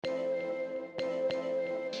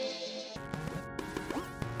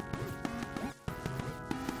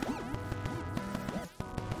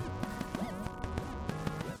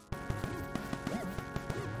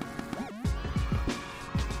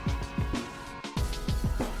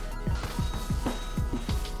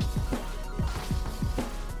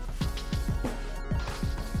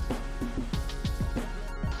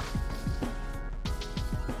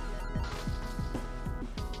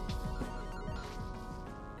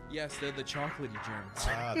Yes, they're the chocolatey germs.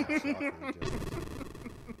 Ah, the chocolatey germs.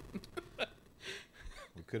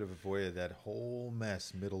 We could have avoided that whole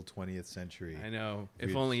mess middle 20th century. I know.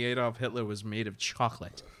 If only Adolf Hitler was made of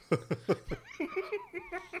chocolate.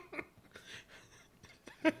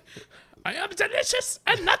 I am delicious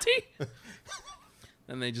and nutty.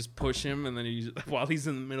 And they just push him, and then while he's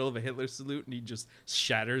in the middle of a Hitler salute, and he just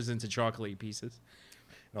shatters into chocolate pieces.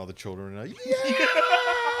 And all the children are like,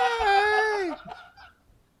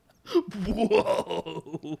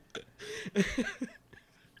 Whoa.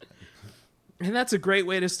 And that's a great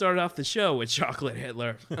way to start off the show with Chocolate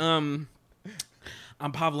Hitler. I'm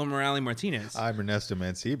Pablo Morales Martinez. I'm Ernesto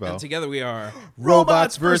Mancibo. And together we are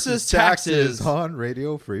Robots versus Taxes on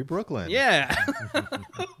Radio Free Brooklyn. Yeah.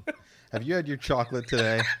 Have you had your chocolate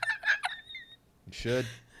today? You should.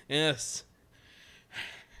 Yes.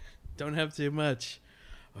 Don't have too much,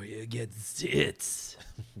 or you get zits.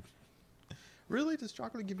 Really? Does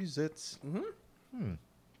chocolate give you zits? Mm-hmm.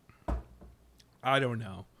 I don't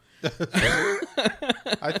know.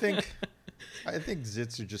 I think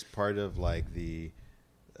zits are just part of like the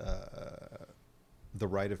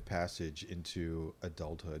rite of passage into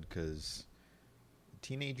adulthood, because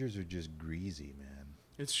teenagers are just greasy, man.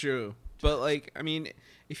 It's true. But, like, I mean,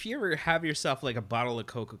 if you ever have yourself, like, a bottle of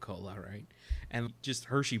Coca-Cola, right? And just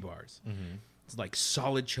Hershey bars. Mm-hmm. It's, like,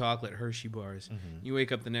 solid chocolate Hershey bars. Mm-hmm. You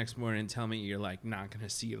wake up the next morning and tell me you're, like, not going to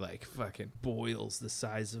see, like, fucking boils the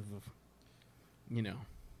size of, you know.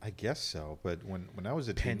 I guess so. But when I was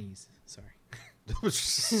a pennies. Sorry.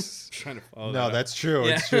 Trying to follow No, that that's true.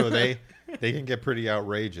 Yeah. It's true. They can get pretty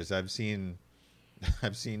outrageous. I've seen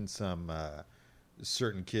some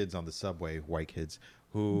certain kids on the subway, white kids,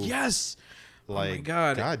 who yes, like, oh my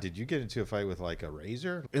God, did you get into a fight with like a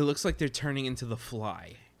razor? It looks like they're turning into the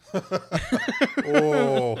Fly.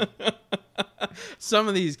 Oh, some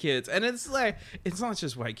of these kids, and it's like, it's not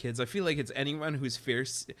just white kids. I feel like it's anyone who's fair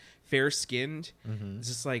skinned. Mm-hmm. It's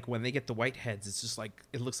just like when they get the white heads, it's just like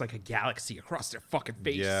it looks like a galaxy across their fucking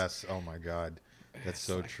face. Yes. Oh my God, that's it's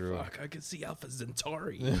so like, true. Fuck, I can see Alpha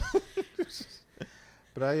Centauri.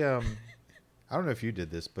 But I don't know if you did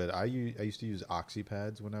this, but I used to use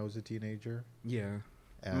Oxypads when I was a teenager. Yeah.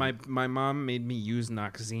 And my mom made me use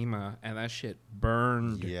Noxzema, and that shit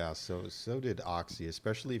burned. Yeah, so did Oxy,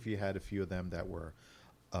 especially if you had a few of them that were,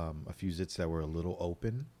 a few zits that were a little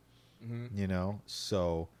open, mm-hmm. you know?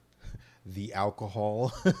 So the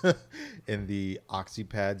alcohol and the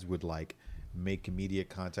Oxypads would, like, make immediate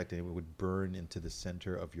contact, and it would burn into the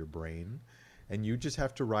center of your brain. And you just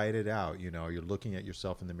have to ride it out, you know. You're looking at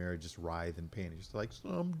yourself in the mirror, just writhe in pain. You're just like,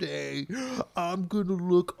 someday I'm gonna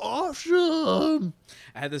look awesome.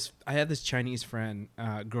 I had this Chinese friend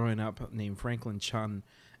growing up named Franklin Chun,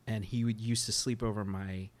 and he used to sleep over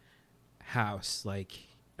my house like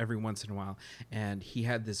every once in a while. And he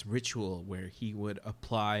had this ritual where he would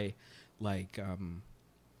apply like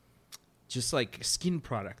just like skin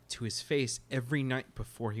product to his face every night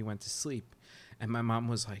before he went to sleep. And my mom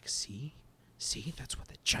was like, See, that's what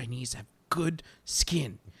the Chinese have, good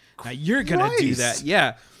skin. Now you're gonna do that,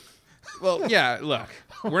 yeah. Well, yeah. Look,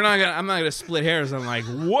 I'm not gonna split hairs. I'm like,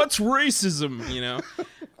 what's racism? You know.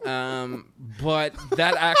 But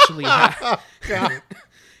that actually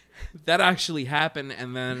happened,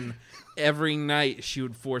 and then every night she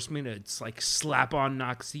would force me to like slap on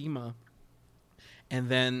Noxzema, and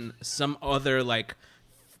then some other like,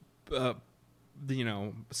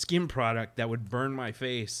 skin product that would burn my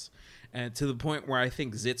face. And to the point where I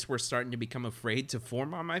think zits were starting to become afraid to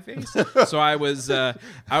form on my face. So I was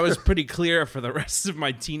pretty clear for the rest of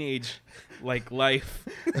my teenage life.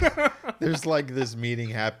 There's like this meeting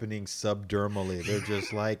happening subdermally. They're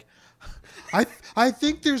just like, I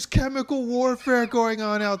think there's chemical warfare going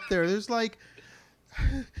on out there. There's like,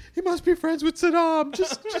 he must be friends with Saddam.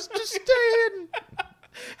 Just stay in.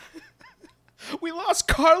 We lost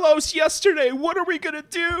Carlos yesterday. What are we going to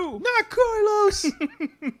do? Not Carlos.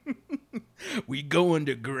 We go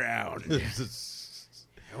underground. And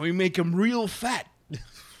we make him real fat.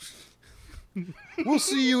 We'll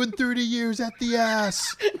see you in 30 years at the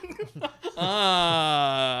ass.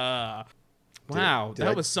 Wow.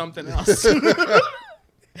 That was something else.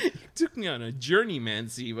 You took me on a journey,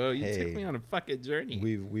 Mancibo. You took me on a fucking journey.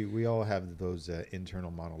 We all have those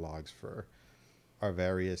internal monologues for our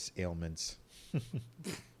various ailments.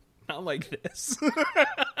 Not like this.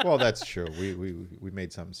 Well, that's true. We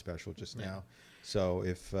made something special just now. So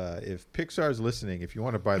if Pixar's listening, if you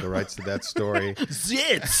want to buy the rights to that story,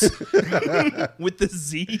 Zits with the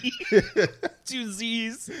Z, 2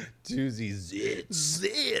 Z's,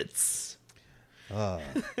 Zits.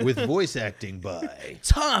 With voice acting by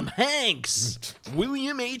Tom Hanks,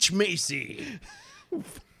 William H. Macy.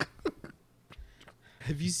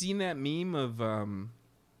 Have you seen that meme of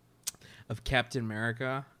Captain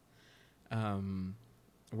America,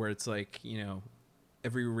 where it's like, you know,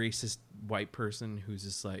 every racist white person who's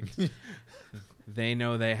just like, they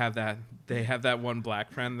know they have that one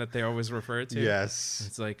black friend that they always refer to. Yes.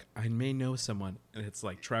 It's like, I may know someone, and it's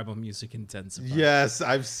like tribal music intensified. Yes,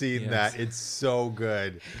 I've seen Yes. that. It's so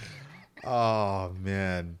good. Oh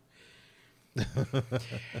man.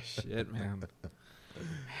 Shit, man.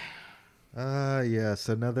 Yes,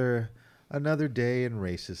 another day in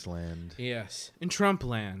racist land, Yes, in Trump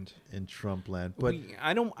land. in Trump land. But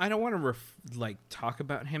I don't want to talk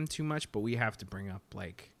about him too much, but we have to bring up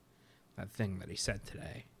like that thing that he said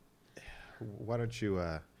today. why don't you?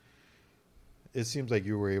 It seems like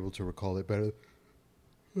you were able to recall it better.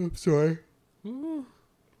 I'm sorry. Ooh.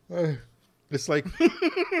 It's like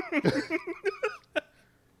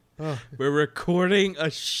We're recording a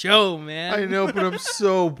show, man. I know, but I'm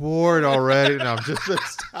so bored already, and I'm just gonna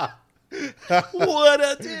stop. What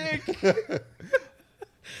a dick.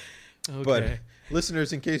 Okay. But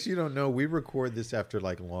listeners, in case you don't know, we record this after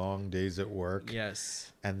like long days at work,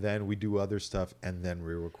 Yes. and then we do other stuff, and then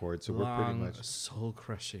we record. So we're pretty Long, much.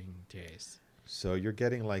 soul-crushing days. So you're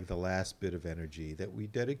getting like the last bit of energy that we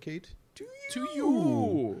dedicate to you, To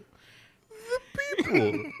you. the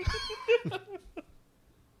people.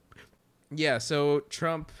 Yeah, so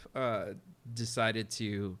Trump decided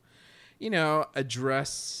to, you know,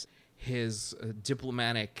 address his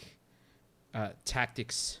diplomatic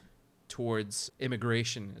tactics towards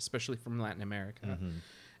immigration, especially from Latin America. Mm-hmm.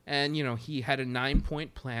 And, you know, he had a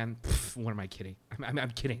 9-point plan. Pff, what am I kidding? I'm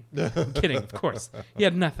kidding. I'm kidding, of course. He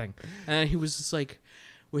had nothing. And he was just like,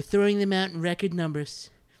 we're throwing them out in record numbers.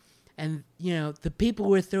 And, you know, the people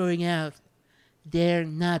we're throwing out, they're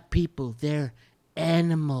not people. They're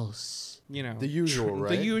animals. You know, The usual, right?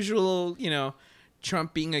 The usual, you know,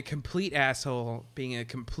 Trump being a complete asshole, being a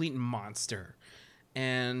complete monster.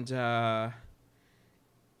 And,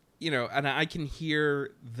 you know, and I can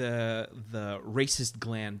hear the racist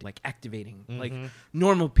gland like activating, like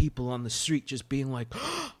normal people on the street just being like,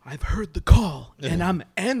 oh, I've heard the call and I'm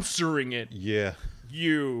answering it. Yeah.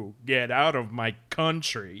 You get out of my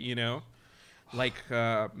country, you know, like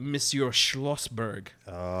Monsieur Schlossberg.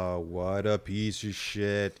 Oh, what a piece of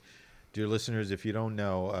shit. Dear listeners, if you don't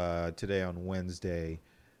know, today on Wednesday,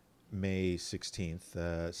 May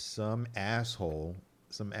 16th, some asshole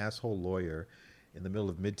lawyer in the middle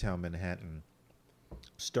of Midtown Manhattan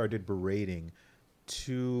started berating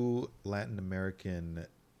two Latin American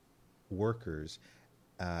workers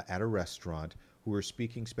at a restaurant who were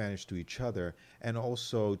speaking Spanish to each other and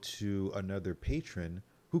also to another patron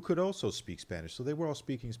who could also speak Spanish. So they were all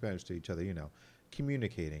speaking Spanish to each other, you know,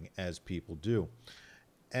 communicating as people do.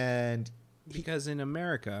 And Because in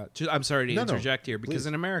America, I'm sorry to No, interject here, because please.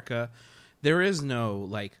 in America, there is no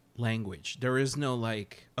like language. There is no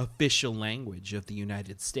like official language of the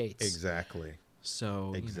United States. exactly.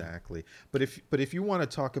 So Exactly. But if you want to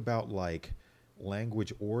talk about like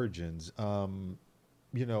language origins,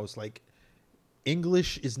 you know, it's like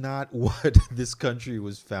English is not what this country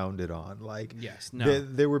was founded on. Like, Yes, no.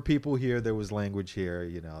 there were people here, there was language here,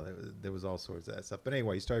 you know, there was all sorts of that stuff. But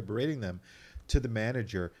anyway, he started berating them to the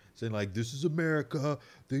manager, saying like, this is America,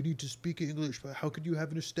 they need to speak English, but how could you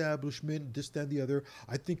have an establishment, this, that, and the other?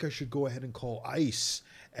 I think I should go ahead and call ICE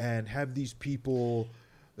and have these people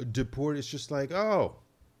deported. It's just like, oh,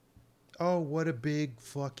 what a big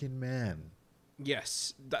fucking man.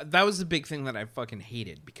 Yes, that was the big thing that I fucking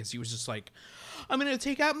hated, because he was just like, I'm going to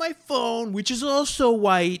take out my phone, which is also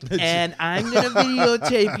white, and I'm going to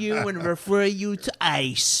videotape you and refer you to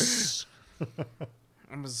ICE.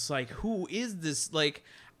 I was like, who is this? Like,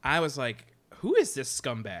 I was like, who is this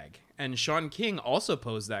scumbag? And Sean King also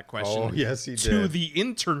posed that question. Oh, yes, he to did. the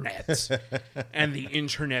internet. And the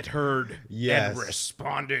internet heard Yes. and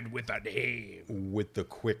responded with a name. With the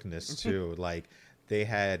quickness too. Like, they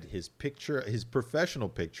had his picture, his professional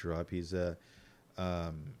picture up. He is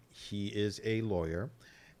a lawyer,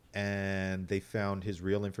 and they found his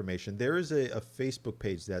real information. There is a Facebook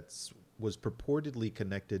page that was purportedly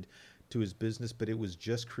connected to his business, but it was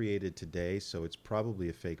just created today, so it's probably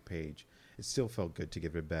a fake page. It still felt good to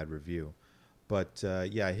give it a bad review. But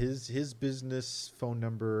yeah, his business phone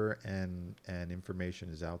number and information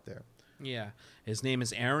is out there. Yeah. His name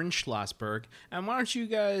is Aaron Schlossberg. And why don't you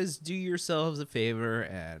guys do yourselves a favor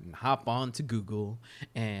and hop on to Google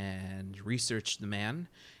and research the man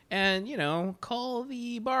and, you know, call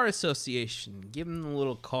the Bar Association. Give him a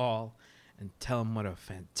little call and tell him what a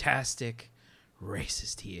fantastic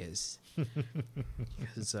racist he is.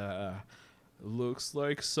 Because looks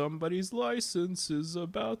like somebody's license is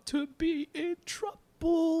about to be in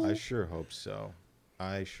trouble. I sure hope so.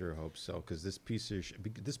 I sure hope so, because this piece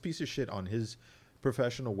of shit on his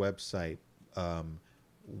professional website,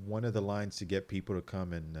 one of the lines to get people to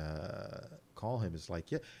come and call him is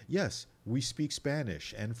like, yeah, yes, we speak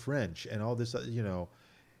Spanish and French and all this.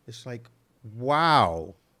 It's like,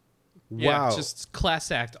 wow, Yeah, wow. just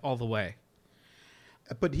class act all the way.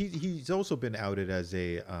 But he's also been outed as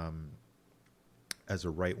a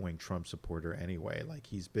right wing Trump supporter anyway. Like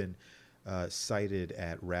he's been cited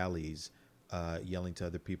at rallies, yelling to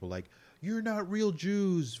other people like, "You're not real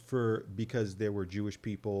Jews," because there were Jewish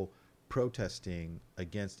people protesting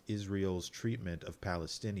against Israel's treatment of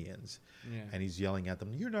Palestinians, Yeah. and he's yelling at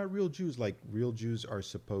them, "You're not real Jews." Like real Jews are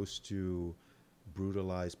supposed to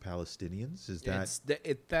brutalize Palestinians. Is that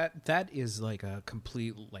That is like a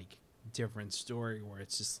complete like different story where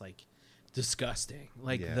it's just like disgusting.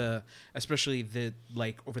 Like Yeah. especially the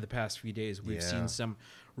like over the past few days we've Yeah. seen some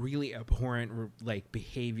really abhorrent like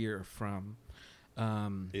behavior from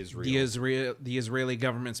Israel. the Israeli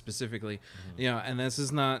government specifically. And this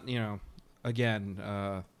is not,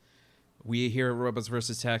 again, we here at Robots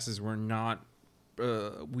versus Taxes, we're not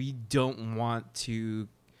we don't want to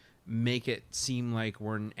make it seem like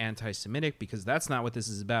we're anti-Semitic, because that's not what this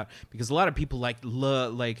is about. Because a lot of people a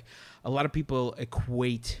lot of people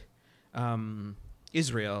equate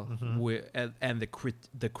Israel with, and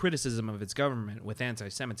the criticism of its government with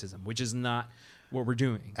anti-Semitism, which is not what we're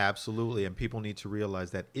doing. Absolutely, and people need to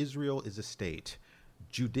realize that Israel is a state.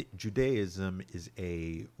 Judaism is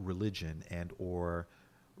a religion and or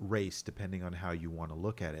race, depending on how you want to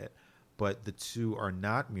look at it. But the two are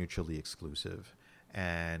not mutually exclusive.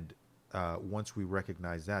 And once we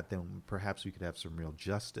recognize that, then perhaps we could have some real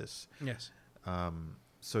justice. Yes.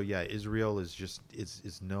 So yeah, Israel is just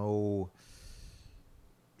is no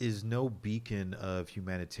beacon of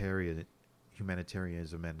humanitarianism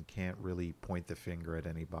and can't really point the finger at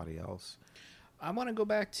anybody else. I want to go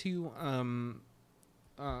back to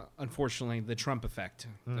unfortunately the Trump effect.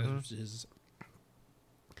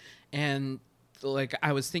 And like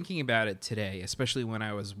I was thinking about it today, especially when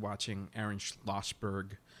I was watching Aaron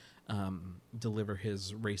Schlossberg deliver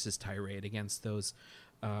his racist tirade against those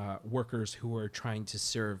workers who are trying to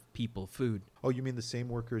serve people food. Oh, you mean the same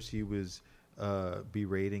workers he was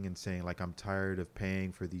berating and saying, like, I'm tired of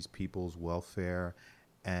paying for these people's welfare,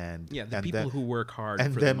 and the people who work hard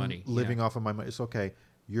and for them the money, living off of my money. It's okay.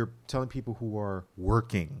 You're telling people who are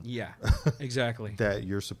working, yeah, exactly, that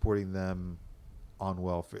you're supporting them on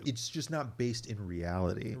welfare. It's just not based in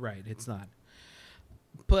reality, right? It's not.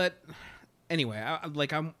 But anyway,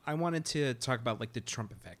 I wanted to talk about like the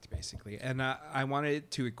Trump effect, basically, and I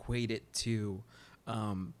wanted to equate it to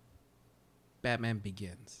Batman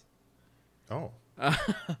Begins. Oh,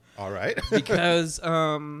 all right. Because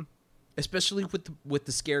especially with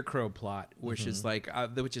the Scarecrow plot, which is like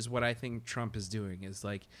which is what I think Trump is doing, is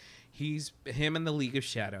like him and the League of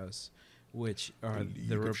Shadows, which are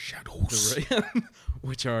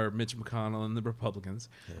which are Mitch McConnell and the Republicans.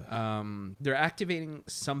 Yeah. They're activating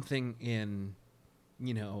something in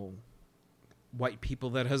white people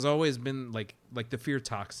that has always been like the fear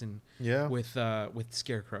toxin. Yeah. With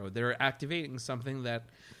Scarecrow, they're activating something that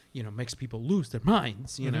makes people lose their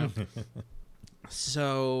minds.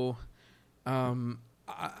 So, I'm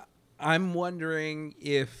wondering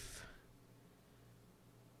if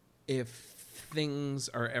things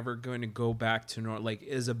are ever going to go back to normal. Like,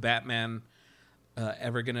 is a Batman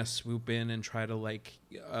ever going to swoop in and try to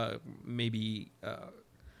maybe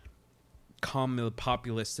calm the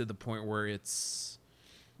populace to the point where this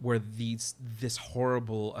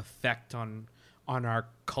horrible effect on our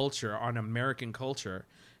culture, on American culture,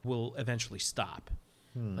 will eventually stop?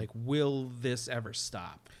 Like, will this ever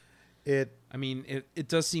stop? It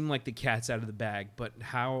does seem like the cat's out of the bag, but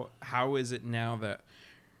how is it now that?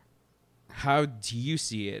 How do you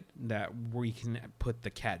see it that we can put the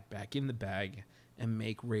cat back in the bag and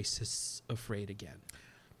make racists afraid again?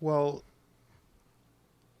 Well,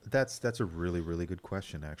 that's a really, really good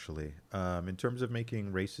question, actually. In terms of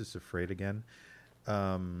making racists afraid again,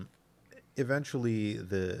 eventually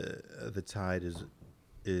the tide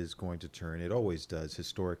is going to turn. It always does,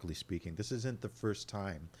 historically speaking. This isn't the first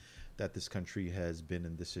time that this country has been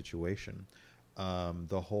in this situation.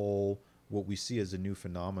 What we see as a new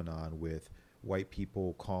phenomenon with white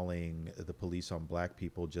people calling the police on black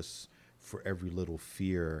people just for every little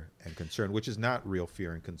fear and concern, which is not real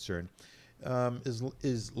fear and concern,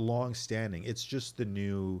 is long standing. It's just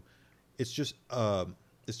it's just a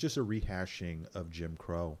rehashing of Jim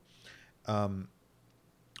Crow.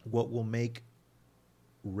 What will make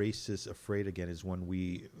racists afraid again is when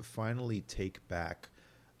we finally take back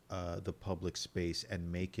the public space and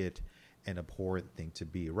make it an abhorrent thing to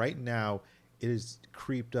be. Right now, it is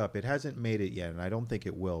creeped up. It hasn't made it yet, and I don't think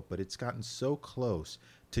it will, but it's gotten so close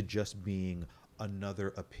to just being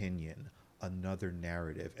another opinion, another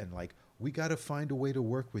narrative. And like, we got to find a way to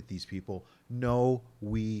work with these people. No,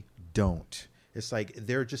 we don't. It's like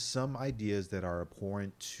there are just some ideas that are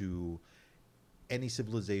abhorrent to any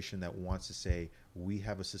civilization that wants to say we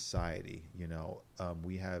have a society.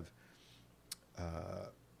 We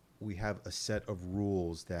have a set of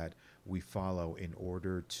rules that we follow in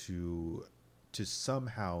order to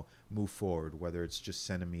somehow move forward, whether it's just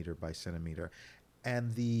centimeter by centimeter.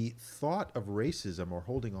 And the thought of racism or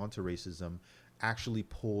holding on to racism actually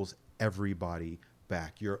pulls everybody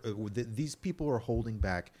back. These people are holding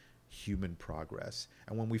back human progress.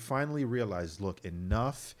 And when we finally realize, look,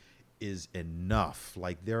 enough is enough.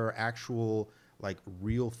 Like, there are actual, like,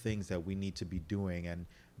 real things that we need to be doing. And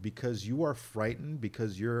because you are frightened,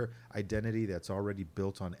 because your identity that's already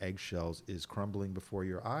built on eggshells is crumbling before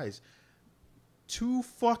your eyes, too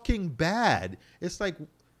fucking bad. It's like,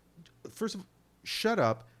 first of all, shut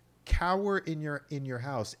up, cower in your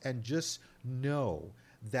house, and just know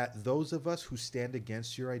that those of us who stand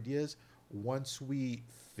against your ideas, once we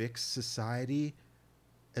fix society,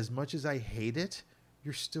 as much as I hate it,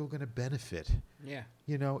 you're still going to benefit. Yeah.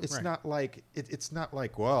 It's right. not like it's not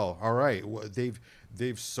like, well, all right,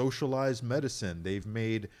 they've socialized medicine. They've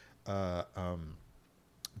made the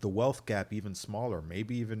wealth gap even smaller,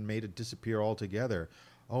 maybe even made it disappear altogether.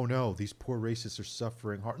 Oh no, these poor racists are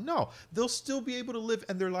suffering hard. No, they'll still be able to live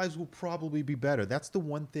and their lives will probably be better. That's the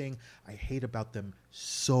one thing I hate about them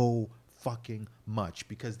so fucking much,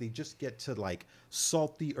 because they just get to like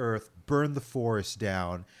salt the earth, burn the forest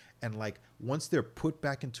down, and like once they're put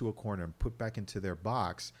back into a corner and put back into their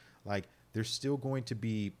box, like they're still going to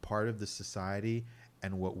be part of the society,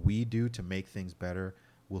 and what we do to make things better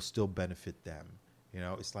will still benefit them.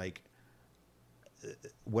 It's like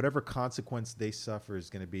whatever consequence they suffer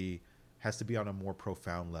has to be on a more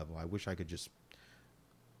profound level. I wish I could just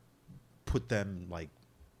put them like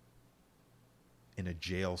in a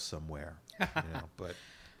jail somewhere, but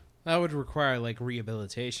that would require like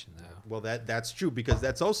rehabilitation, though. Well, that's true, because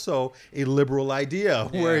that's also a liberal idea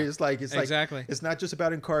where it's exactly. like it's not just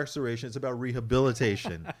about incarceration; it's about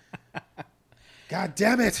rehabilitation. God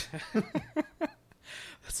damn it!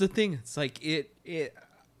 That's the thing. It's like it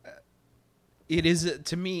is,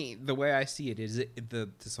 to me, the way I see it is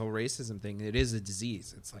this whole racism thing. It is a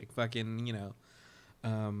disease. It's like fucking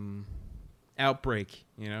outbreak.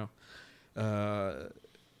 We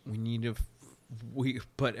need to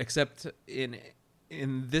but except in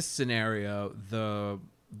this scenario, the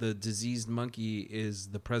diseased monkey is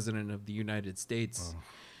the president of the United States. Oh.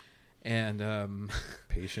 And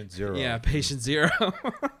patient zero. Yeah, patient zero.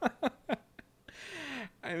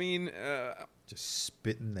 I mean, just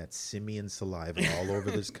spitting that simian saliva all over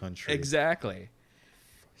this country. Exactly.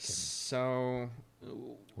 So,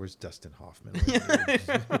 where's Dustin Hoffman?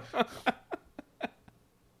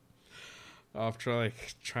 I'm trying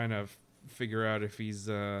to figure out if he's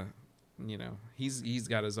he's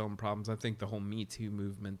got his own problems. I think the whole Me Too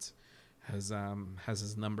movement has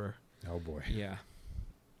his number. Oh boy. Yeah.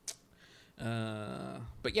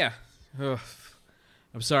 But yeah. Ugh.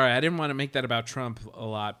 I'm sorry, I didn't want to make that about Trump a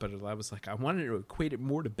lot, but I was like, I wanted to equate it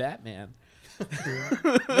more to Batman.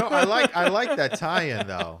 No, I like that tie-in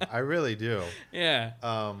though. I really do. Yeah.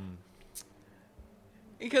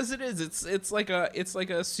 Because it is. It's like a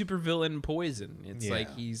supervillain poison. It's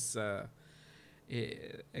like he's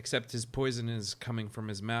except his poison is coming from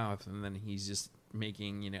his mouth, and then he's just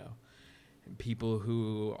making people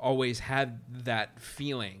who always had that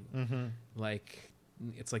feeling, mm-hmm. like.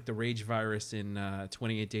 It's like the rage virus in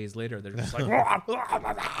 28 Days Later. They're just like,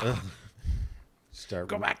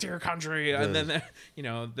 go back to your country. And then,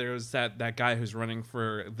 there's that guy who's running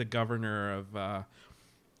for the governor of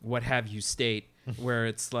what have you state, where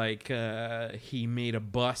it's like he made a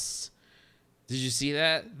bus. Did you see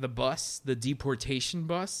that? The bus, the deportation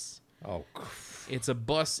bus. Oh, it's a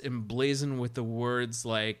bus emblazoned with the words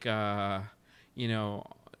like,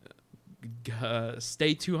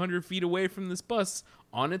 stay 200 feet away from this bus.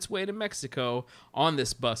 On its way to Mexico. On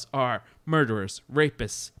this bus are murderers,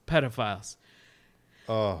 rapists, pedophiles.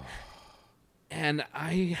 Oh. And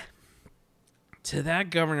to that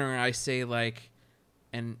governor, I say, like,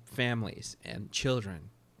 and families and children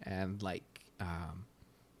and like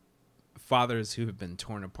fathers who have been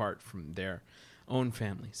torn apart from their own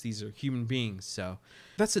families. These are human beings. So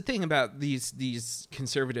that's the thing about these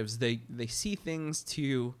conservatives. They see things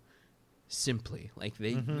too simply. Like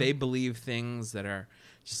they believe things that are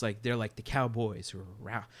just like, they're like the cowboys who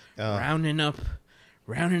are rounding up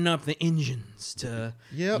the engines to,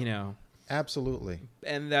 Absolutely.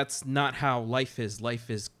 And that's not how life is. Life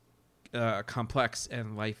is complex,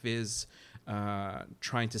 and life is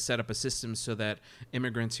trying to set up a system so that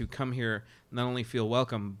immigrants who come here not only feel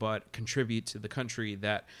welcome but contribute to the country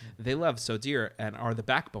that they love so dear and are the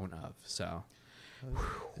backbone of. So,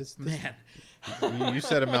 man, you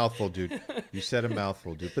said a mouthful, dude. You said a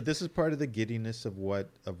mouthful, dude. But this is part of the giddiness of what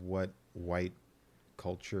white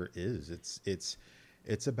culture is.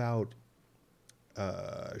 It's about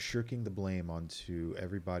shirking the blame onto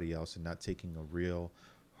everybody else and not taking a real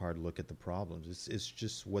hard look at the problems. It's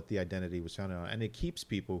just what the identity was founded on, and it keeps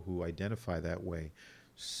people who identify that way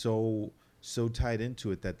so tied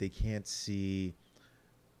into it that they can't see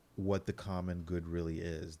what the common good really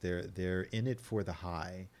is. They're in it for the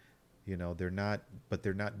high, they're not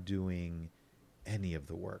doing any of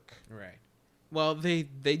the work. Right. Well, they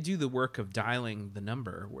do the work of dialing the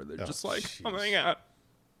number where they're just like, geez. oh my God,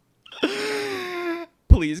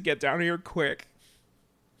 please get down here quick.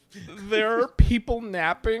 There are people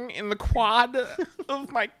napping in the quad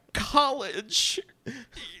of my college.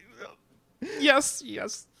 Yes,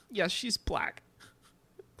 she's black.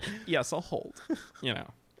 Yes, I'll hold.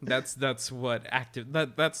 That's what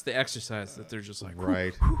that's the exercise that they're just like,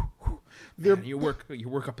 Right. Man, you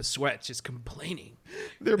work up a sweat just complaining.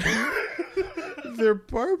 They're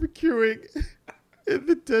barbecuing in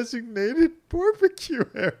the designated barbecue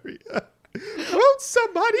area. Won't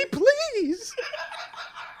somebody please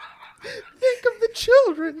think of the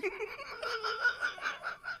children?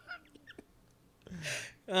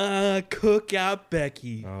 Cookout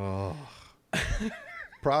Becky. Oh,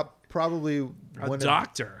 probably A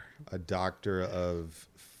doctor. A doctor of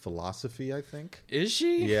philosophy, I think. Is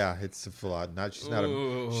she? Yeah, it's a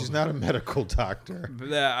she's not a medical doctor.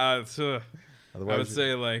 I Otherwise, would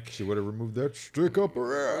say like she would have removed that stick up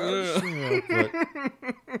her ass. But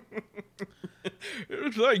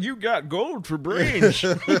it's like you got gold for brains.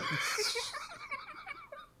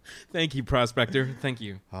 Thank you, Prospector. Thank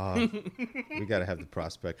you. we got to have the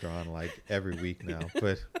Prospector on like every week now.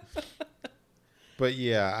 But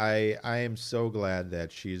yeah, I am so glad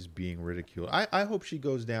that she is being ridiculed. I hope she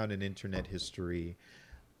goes down in internet history,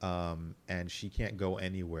 and she can't go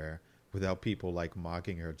anywhere without people like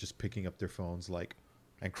mocking her, just picking up their phones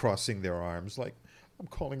and crossing their arms like, I'm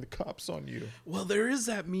calling the cops on you. Well, there is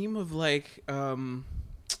that meme of like,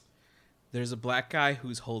 there's a black guy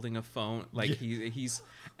who's holding a phone, like he's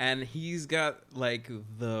got like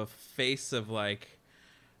the face of like,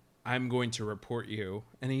 I'm going to report you,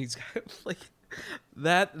 and he's got like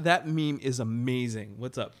that meme is amazing.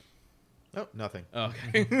 What's up? Oh, nothing. Oh,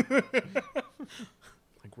 okay.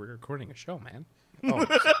 Like we're recording a show, man. Oh,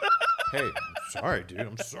 hey, I'm sorry, dude.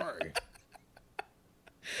 I'm sorry.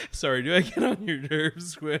 Sorry, do I get on your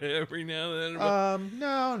nerves every now and then?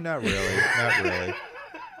 No, not really. Not really.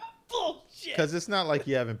 Bullshit. Because it's not like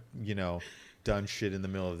you haven't, done shit in the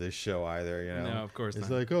middle of this show either, No, of course it's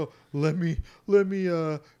not. It's like, oh, let me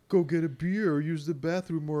go get a beer or use the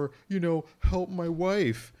bathroom or, help my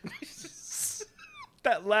wife.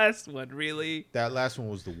 That last one, really? That last one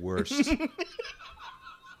was the worst.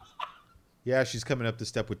 Yeah, she's coming up the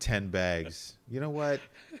step with 10 bags. You know what?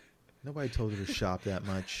 Nobody told her to shop that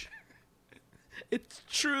much. It's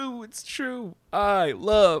true. It's true. I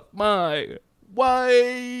love my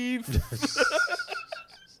wife.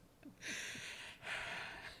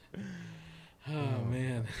 Oh,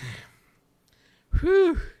 man.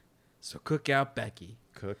 Whew. So Cookout Becky.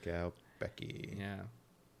 Cookout Becky. Yeah.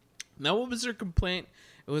 Now, what was her complaint?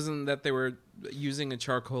 It wasn't that they were using a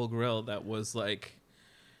charcoal grill that was like...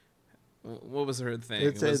 What was her thing?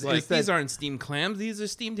 It was like, these aren't steamed clams. These are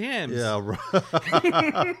steamed hams. Yeah, right.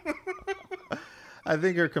 I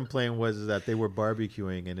think her complaint was that they were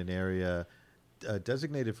barbecuing in an area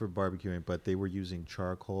designated for barbecuing, but they were using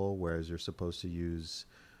charcoal, whereas you're supposed to use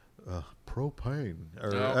propane.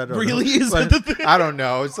 Or, I don't really? know. Is that the thing? I don't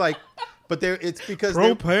know. It's like, but it's because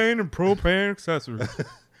propane and propane accessories.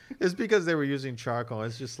 It's because they were using charcoal.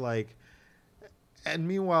 It's just like, and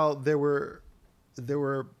meanwhile there were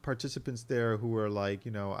participants there who were like,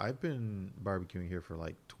 I've been barbecuing here for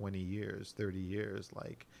like 20 years, 30 years.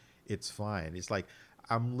 Like, it's fine. It's like,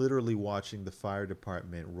 I'm literally watching the fire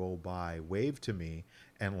department roll by, wave to me,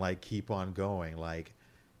 and like keep on going. Like,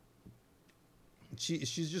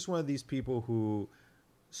 she's just one of these people who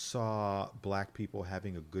saw black people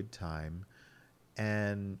having a good time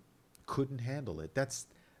and couldn't handle it. That's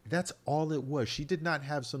all it was. She did not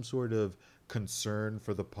have some sort of concern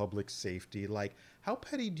for the public safety. Like, how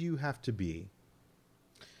petty do you have to be?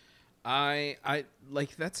 I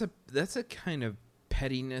like that's a kind of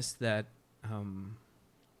pettiness that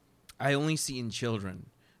I only see in children.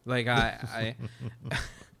 Like I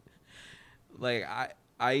Like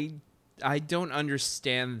I don't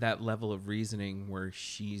understand that level of reasoning where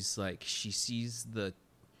she's like she sees the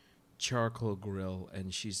charcoal grill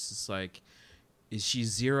and she's just like she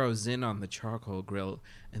zeroes in on the charcoal grill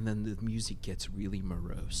and then the music gets really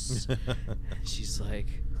morose. She's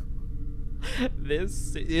like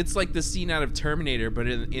it's like the scene out of Terminator, but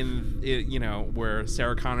in you know, where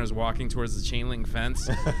Sarah Connor's walking towards the chain link fence,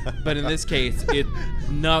 but in this case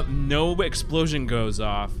no explosion goes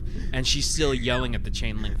off and she's still yelling at the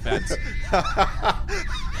chain link fence.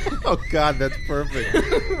 Oh God, that's perfect.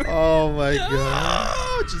 Oh my God.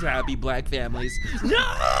 No! Just happy black families.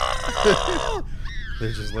 No!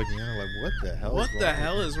 They're just looking at her like, what the hell? What the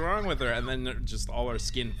hell is wrong with her? And then just all her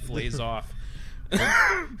skin flays off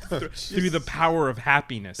through the power of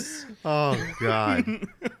happiness. Oh God,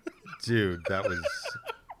 dude,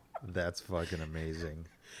 that's fucking amazing.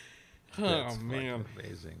 That's man,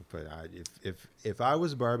 amazing. But if I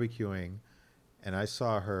was barbecuing and I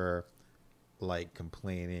saw her like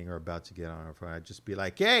complaining or about to get on her phone, I'd just be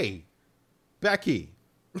like, "Hey, Becky,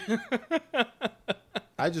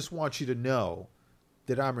 I just want you to know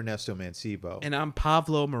that I'm Ernesto Mancibo. And I'm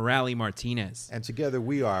Pablo Morales Martinez. And together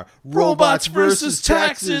we are Robots versus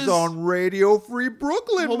Taxes on Radio Free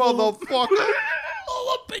Brooklyn, motherfucker. All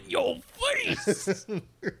up in your face.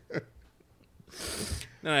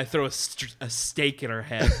 Then I throw a steak at her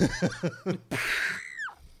head.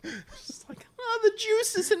 Just like, oh, the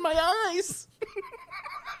juice is in my eyes.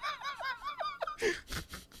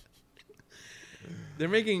 They're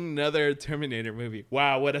making another Terminator movie.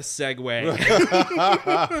 Wow, what a segue.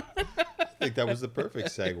 I think that was the perfect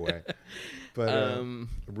segue. But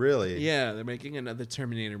really? Yeah, they're making another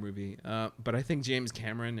Terminator movie. But I think James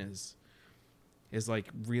Cameron is like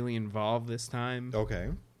really involved this time. Okay.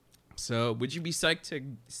 So would you be psyched to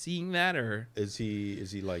seeing that, or is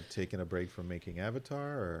he like taking a break from making Avatar,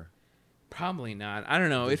 or? Probably not. I don't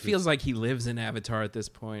know. It feels like he lives in Avatar at this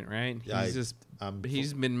point, right?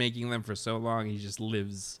 He's been making them for so long. He just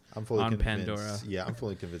lives on Pandora. Yeah, I'm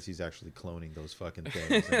fully convinced he's actually cloning those fucking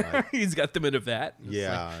things. He's got them in a vat.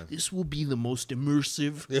 Yeah. Like, this will be the most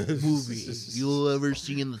immersive movie you'll ever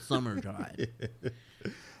see in the summertime.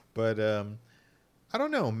 But I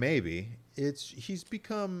don't know. Maybe he's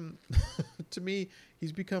become to me.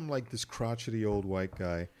 He's become like this crotchety old white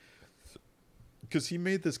guy. Because he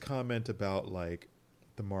made this comment about like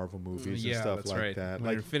the Marvel movies and stuff like right. that. When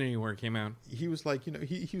like Infinity War came out, he was like,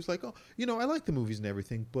 he was like, oh, I like the movies and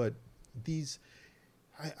everything, but these,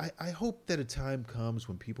 I hope that a time comes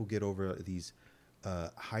when people get over these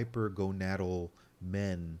hyper-gonadal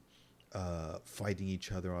men fighting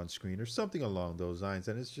each other on screen or something along those lines.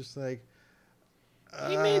 And it's just like,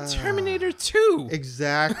 he made Terminator 2.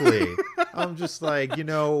 Exactly. I'm just like,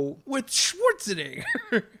 with Schwarzenegger.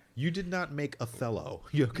 You did not make Othello.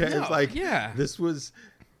 Okay, no, it's like this was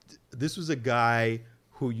a guy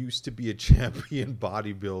who used to be a champion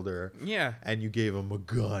bodybuilder. Yeah, and you gave him a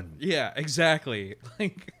gun. Yeah, exactly.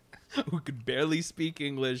 Like, who could barely speak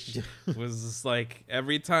English, was just like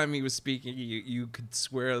every time he was speaking, you could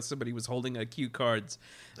swear somebody was holding a cue cards,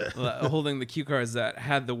 holding the cue cards that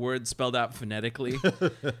had the word spelled out phonetically.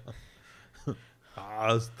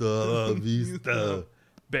 Hasta la vista,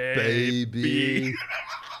 baby.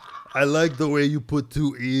 I like the way you put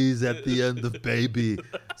two E's at the end of baby,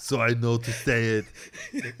 so I know to say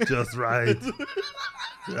it just right.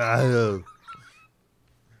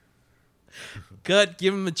 Cut,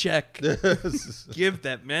 give him a check. Give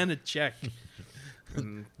that man a check.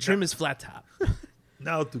 And trim his flat top.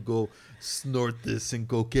 Now to go snort this in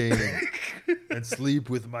cocaine and sleep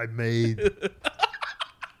with my maid.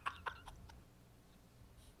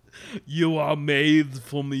 You are made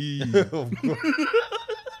for me.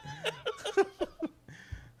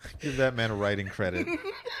 Give that man a writing credit.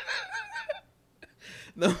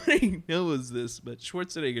 Nobody knows this, but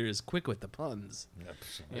Schwarzenegger is quick with the puns.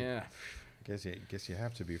 Yeah. I guess you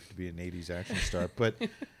have to be an 80s action star, but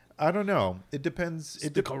I don't know. It depends.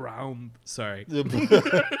 Stick around. Sorry.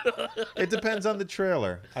 It depends on the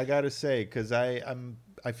trailer, I got to say, cuz I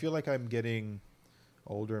feel like I'm getting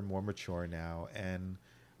older and more mature now, and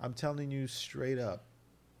I'm telling you straight up,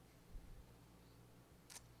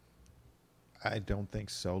 I don't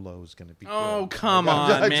think Solo is going to be good. Oh, come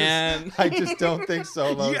on, man. I just don't think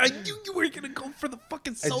Solo. You were going to go for the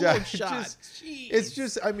fucking Solo shot. It's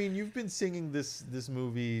just, I mean, you've been singing this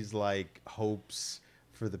movie's like hopes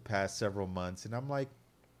for the past several months. And I'm like,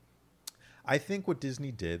 I think what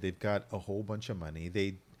Disney did, they've got a whole bunch of money.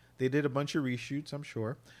 They did a bunch of reshoots, I'm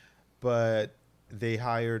sure. But they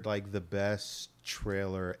hired like the best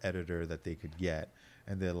trailer editor that they could get.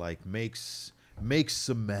 And they're like, makes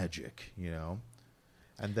some magic,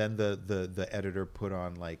 And then the editor put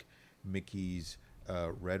on like Mickey's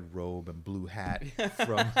red robe and blue hat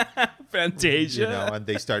from Fantasia. you know, and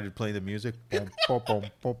they started playing the music.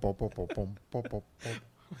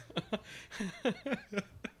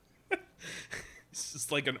 It's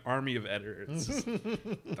just like an army of editors. Just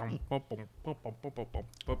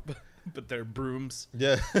but they're brooms.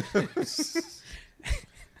 Yeah.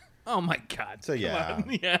 Oh my god. So Come yeah.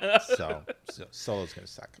 on. Yeah. So Solo's gonna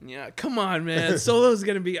suck. Yeah, come on, man. Solo's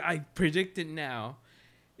gonna be. I predict it now.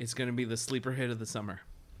 It's gonna be the sleeper hit of the summer,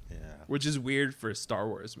 Yeah. which is weird for a Star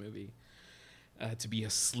Wars movie to be a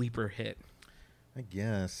sleeper hit. I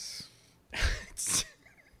guess. It's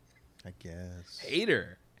I guess.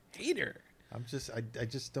 hater. I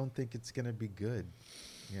just don't think it's gonna be good.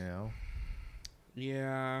 You know.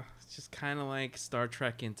 Yeah, it's just kind of like Star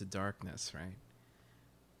Trek Into Darkness, right?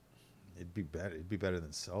 It'd be better. It'd be better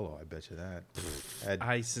than Solo. I bet you that.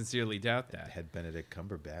 I sincerely doubt that. Had Benedict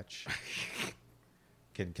Cumberbatch.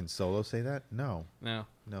 Can Solo say that? No, No,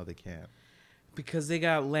 they can't. because they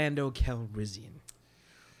got Lando Calrissian,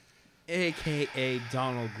 aka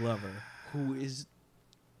Donald Glover, who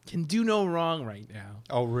can do no wrong right now.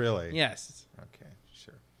 Oh, really? Yes, Okay,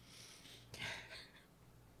 sure.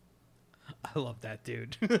 I love that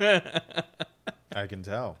dude. I can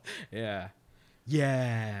tell. Yeah.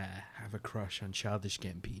 I have a crush on Childish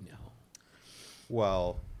Gambino.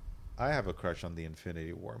 Well, I have a crush on the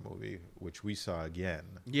Infinity War movie, which we saw again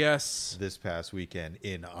Yes. this past weekend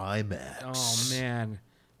in IMAX. Oh man,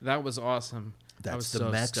 that was awesome. I was That's the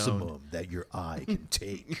so maximum stoned. that your eye can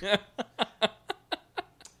take.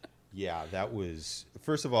 Yeah, that was.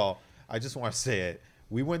 First of all, I just want to say it.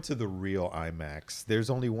 We went to the real IMAX. There's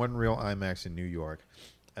only one real IMAX in New York,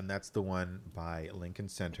 and that's the one by Lincoln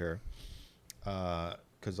Center.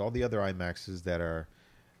 Because all the other IMAXs that are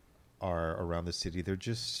around the city, they're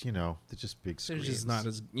just they're just big They're screens. just not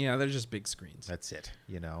as they're just big screens. That's it.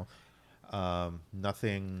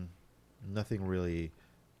 Nothing really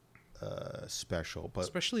special. But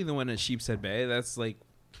Especially the one at Sheepshead Bay. That's like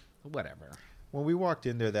whatever. when we walked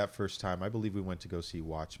in there that first time, I believe we went to go see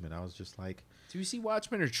Watchmen. I was just like, Do we see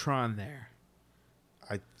Watchmen or Tron there?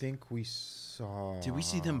 I think we saw. Did we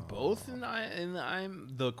see them both in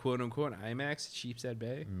the quote unquote IMAX at Sheepshead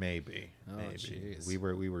Bay? Maybe. Oh, Maybe jeez. we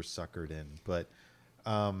were suckered in, but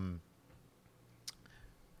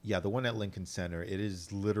yeah, the one at Lincoln Center, it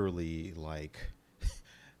is literally like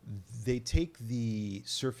they take the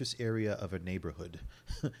surface area of a neighborhood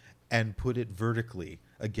and put it vertically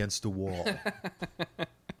against a wall,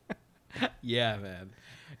 Yeah, man.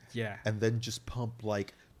 Yeah. and then just pump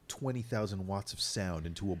like 20,000 watts of sound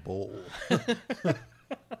into a bowl.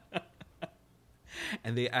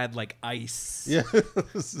 And they add like ice, Yeah.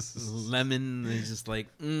 lemon. It's just like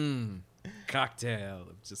cocktail.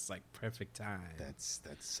 It's just like perfect time.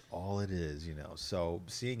 That's all it is, So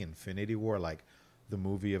seeing Infinity War, like the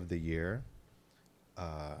movie of the year,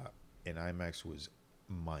 in IMAX was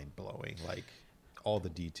mind blowing. Like all the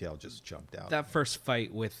detail just jumped out. That first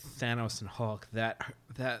fight with Thanos and Hulk, that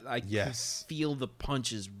I Yes. could feel the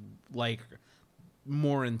punches like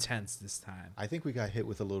more intense this time. I think we got hit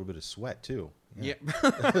with a little bit of sweat too. Yeah.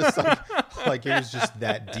 It's like it was just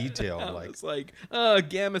that detailed. Like It's like,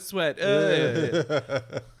 gamma sweat.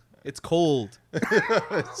 It's cold.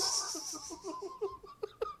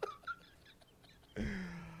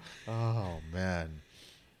 oh man,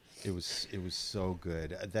 it was so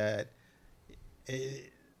good.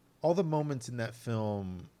 All the moments in that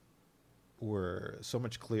film were so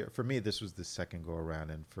much clear. For me, this was the second go around,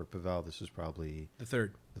 and for Pavel, this was probably The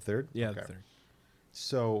third. the third. Yeah, Okay. the third.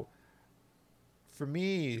 So, for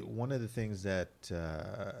me, one of the things that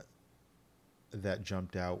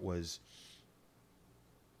jumped out was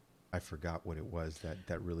I forgot what it was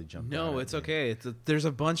that really jumped out. No, at it's me. okay. There's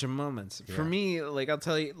a bunch of moments. For Yeah. me, like I'll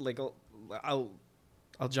tell you, like I'll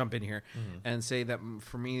jump in here Mm-hmm. and say that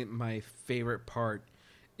for me, my favorite part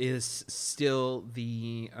is still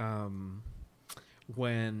the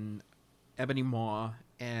when Ebony Maw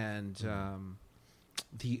and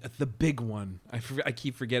the big one. I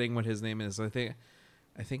keep forgetting what his name is. I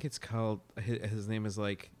think it's called his name is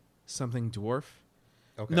like something dwarf.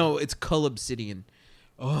 Okay. No, it's Cull Obsidian.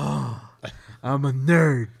 Oh, I'm a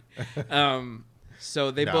nerd.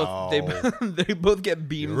 So they No. they both get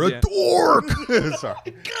beamed. You're a down. dork.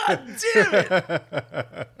 Sorry. God damn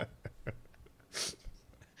it!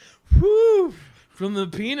 Woo! From the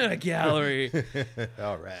peanut gallery.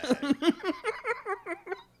 All right.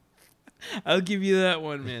 I'll give you that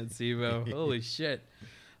one, man, Sivo. Holy shit.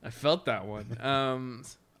 I felt that one.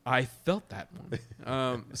 I felt that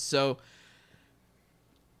one. So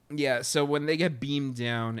Yeah, so when they get beamed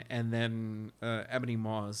down, and then Ebony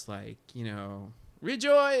Maw is like,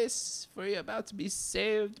 rejoice, for you're about to be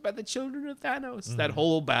saved by the children of Thanos. Mm-hmm. That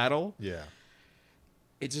whole battle. Yeah.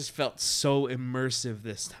 It just felt so immersive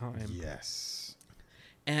this time. Yes.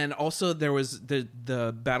 And also there was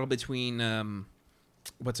the battle between,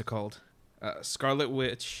 what's it called? Scarlet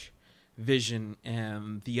Witch, Vision,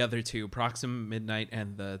 and the other two, Proxima Midnight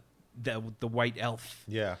and the White Elf.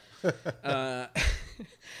 Yeah.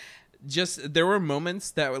 Just there were moments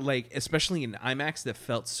that were like, especially in IMAX, that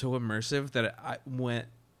felt so immersive that I went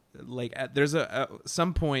like there's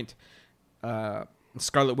some point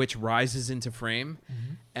Scarlet Witch rises into frame,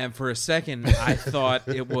 and for a second I thought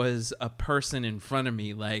it was a person in front of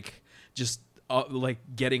me, like just like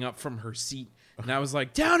getting up from her seat, and I was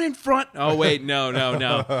like, down in front. Oh wait, no,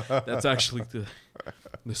 that's actually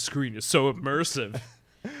the screen is so immersive.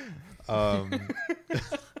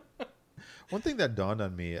 One thing that dawned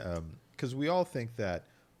on me, because we all think that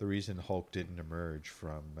the reason Hulk didn't emerge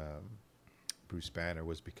from Bruce Banner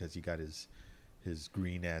was because he got his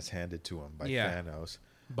green ass handed to him by Thanos.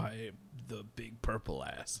 By the big purple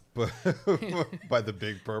ass. By the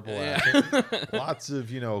big purple ass. Lots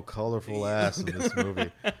of, colorful ass in this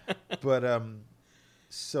movie. But I'm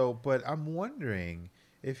wondering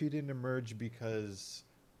if he didn't emerge because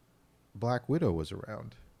Black Widow was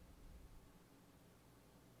around.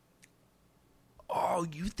 Oh,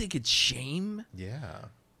 you think it's shame? Yeah.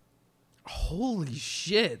 Holy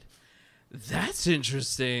shit. That's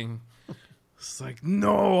interesting. It's like,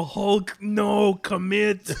 no, Hulk, no,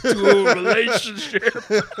 commit to a relationship.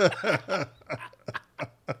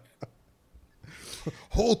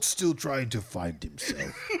 Hulk's still trying to find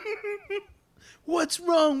himself. What's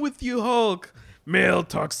wrong with you, Hulk? Male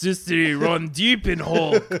toxicity run deep in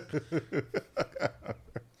Hulk.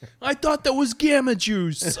 I thought that was gamma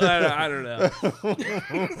juice. I don't know.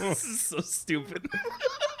 This is so stupid.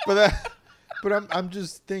 But I'm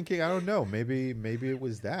just thinking, I don't know. Maybe it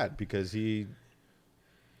was that because he,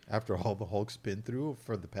 after all the Hulk's been through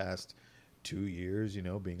for the past 2 years,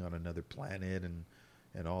 being on another planet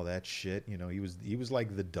and all that shit, he was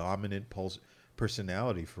like the dominant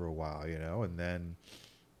personality for a while, and then.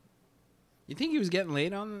 You think he was getting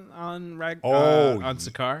laid on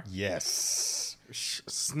Sakaar? Yes.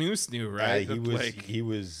 Snoo, right? He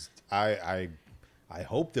was. I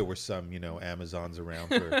hope there were some, Amazons around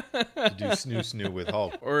to do snoo with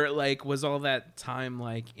Hulk. Or like, was all that time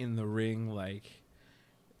like in the ring, like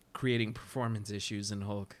creating performance issues in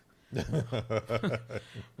Hulk?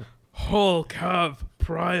 Hulk have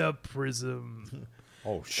priapism.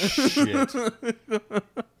 Oh shit!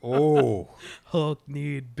 Oh, Hulk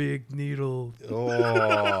need big needle.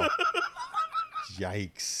 Oh,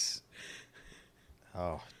 yikes!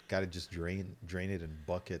 Oh, gotta just drain it in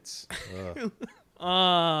buckets.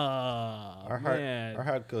 Our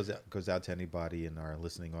heart goes out to anybody in our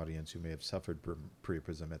listening audience who may have suffered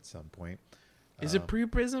priapism at some point. Is it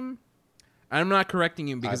priapism? I'm not correcting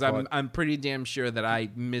you because I'm pretty damn sure that I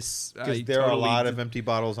miss. Because there are a lot of empty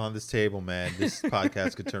bottles on this table, man. This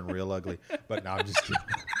podcast could turn real ugly. But no, I'm just kidding.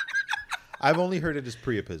 I've only heard it as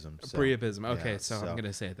priapism. So, priapism. Okay, so I'm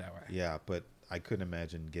gonna say it that way. Yeah, but I couldn't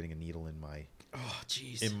imagine getting a needle in my. Oh,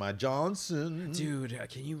 jeez. In my Johnson, dude.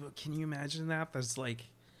 Can you imagine that?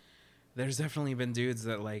 There's definitely been dudes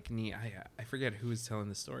that like need. I forget who was telling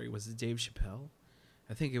the story. Was it Dave Chappelle?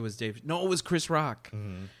 I think it was Dave. No, it was Chris Rock.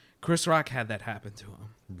 Mm-hmm. Chris Rock had that happen to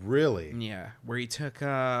him. Really? Yeah, where he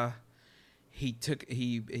cut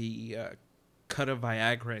a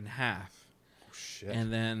Viagra in half. Oh, shit.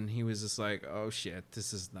 And then he was just like, "Oh shit,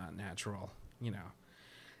 this is not natural,"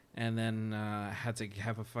 And then had to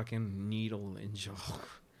have a fucking needle inject.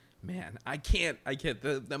 Man, I can't.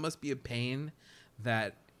 That must be a pain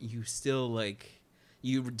that you still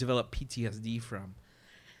you develop PTSD from.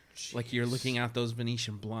 Jeez. Like you're looking out those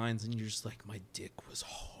Venetian blinds and you're just like, my dick was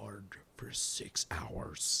hard for 6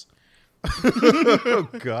 hours. Oh,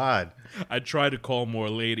 God. I tried to call more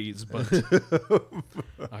ladies, but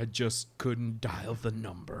I just couldn't dial the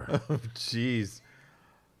number. Oh, jeez.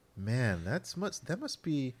 Man, that must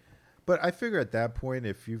be. But I figure at that point,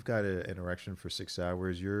 if you've got an erection for 6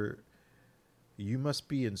 hours, you must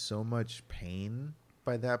be in so much pain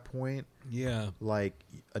by that point. Yeah. Like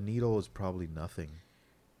a needle is probably nothing.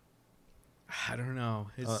 I don't know.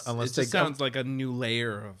 It just sounds like a new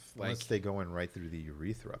layer of like. Unless they go in right through the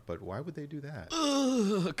urethra, but why would they do that?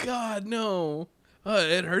 Oh God, no!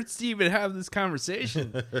 It hurts to even have this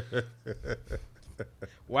conversation.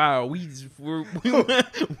 Wow, we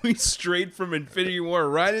strayed from Infinity War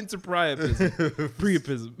right into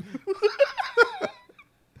priapism.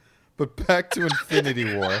 But back to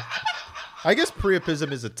Infinity War. I guess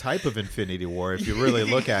Priapism is a type of Infinity War if you really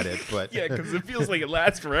look at it, but Yeah, because it feels like it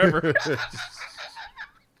lasts forever.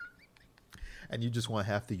 and you just want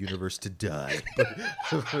half the universe to die.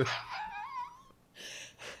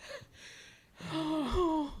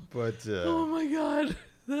 But Oh my god,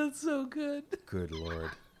 that's so good. good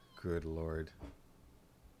lord, good lord.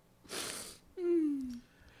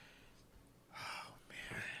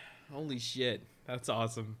 Holy shit, that's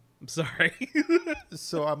awesome. I'm sorry.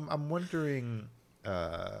 So I'm wondering.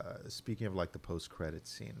 Speaking of like the post-credit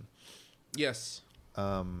scene, Yes.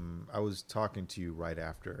 I was talking to you right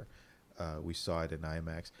after we saw it in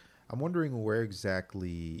IMAX. I'm wondering where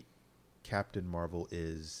exactly Captain Marvel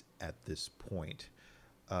is at this point.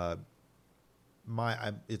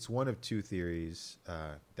 It's one of two theories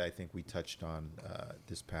that I think we touched on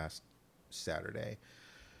this past Saturday.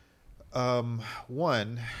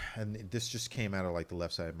 One, and this just came out of like the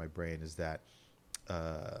left side of my brain, is that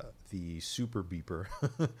the super beeper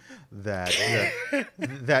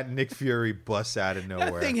that Nick Fury busts out of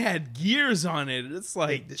nowhere. That thing had gears on it. It's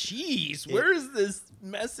like, geez, where is this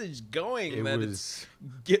message going? It that was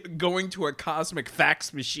it's going to a cosmic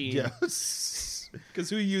fax machine. yes. Because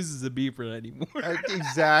who uses a beeper anymore?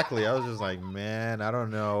 Exactly. I was just like, man, I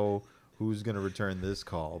don't know who's gonna return this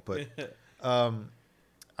call, but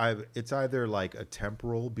it's either like a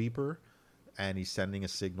temporal beeper, and he's sending a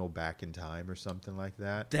signal back in time or something like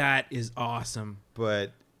that. That is awesome.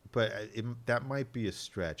 But that might be a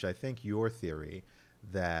stretch. I think your theory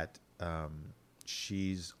that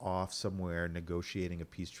she's off somewhere negotiating a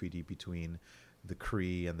peace treaty between the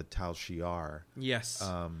Kree and the Tal Shiar. Yes.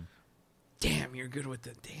 Damn, you're good with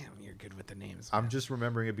the names. I'm man. just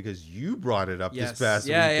remembering it because you brought it up Yes. this past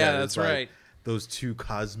Yeah, weekend. yeah, It's that's like right. Those two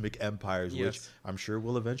cosmic empires, which Yes. I'm sure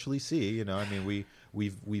we'll eventually see. You know, I mean,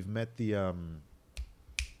 we've met the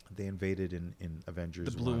they invaded in Avengers.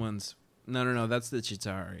 The blue 1. ones. No, that's the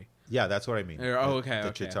Chitauri. Yeah, that's what I mean. Oh, okay, The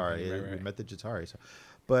okay. Chitauri. Right. We met the Chitauri. So.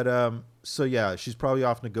 But so yeah, she's probably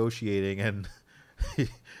off negotiating, and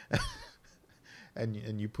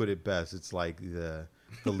and you put it best. It's like the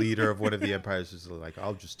leader of one of the empires is like,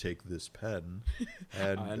 I'll just take this pen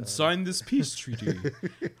And sign this peace treaty.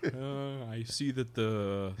 I see that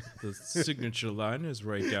the signature line is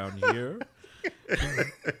right down here.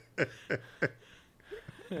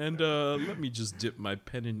 And let me just dip my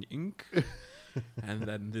pen in ink. And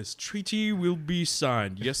then this treaty will be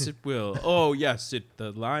signed. Yes, it will. Oh, yes,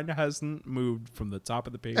 the line hasn't moved from the top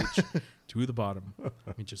of the page to the bottom.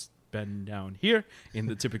 Let me just bend down here in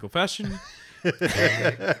the typical fashion.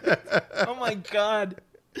 Oh my god.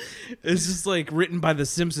 It's just like written by the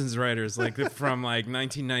Simpsons writers, like from like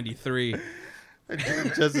 1993.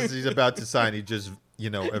 just as he's about to sign, he just He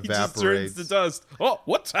just evaporates. turns to dust. Oh,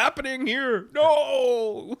 what's happening here?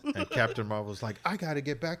 No. And Captain Marvel's like, I gotta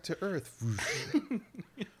get back to Earth.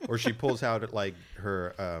 Or she pulls out like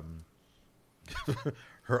her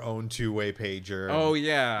her own two-way pager. Oh and,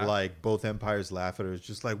 yeah. like both empires laugh at her. It's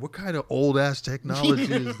just like, what kind of old ass technology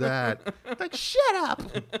is that? Like, shut up.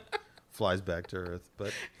 Flies back to Earth,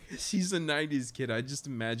 but She's a 90s kid. I just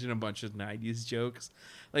imagine a bunch of 90s jokes.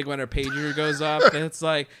 Like when her pager goes off, and it's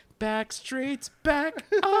like, Backstreet's back.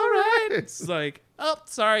 All right. It's like, oh,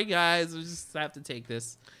 sorry, guys. We just have to take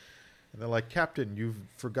this. and they're like, Captain, you've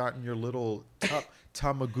forgotten your little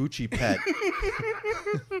Tamaguchi pet.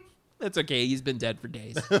 That's okay. He's been dead for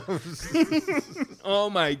days. Oh,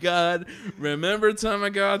 my God. Remember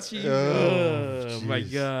Tamagotchi? Oh, my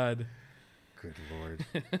jeez. God. Good Lord.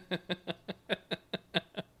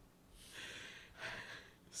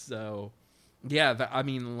 So, yeah, I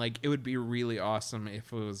mean, like, it would be really awesome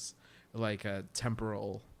if it was like a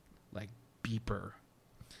temporal, like, beeper.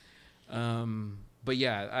 But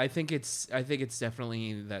yeah, I think it's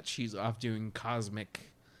definitely that she's off doing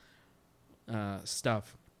cosmic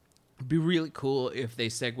stuff. It'd be really cool if they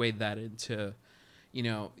segued that into, you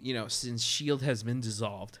know, since SHIELD has been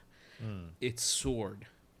dissolved, it's SWORD,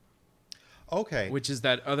 Okay. which is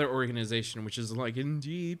that other organization which is like in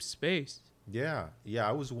deep space. Yeah.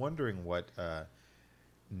 I was wondering what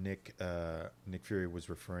Nick Fury was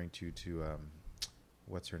referring to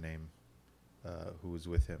what's her name, who was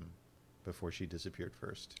with him before she disappeared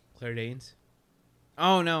first. Claire Danes?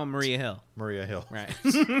 Oh no, Maria Hill. Maria Hill. Right.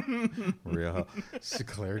 Real hell.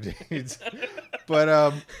 Claire Danes.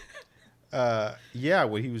 But yeah,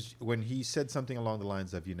 when he said something along the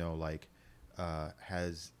lines of, like,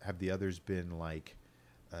 have the others been like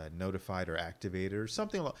notified or activated or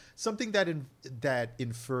something that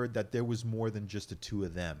inferred that there was more than just the two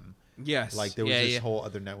of them. Yes. Like there was this whole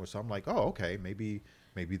other network. So I'm like, oh, okay, maybe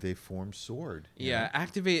they formed SWORD. you know?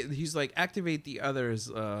 Activate. He's like, activate the others.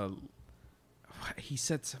 he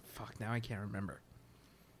said some, fuck, now I can't remember.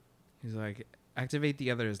 He's like, activate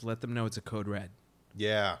the others, let them know it's a code red.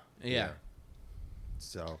 Yeah. Yeah.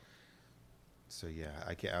 So yeah,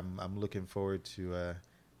 I'm looking forward to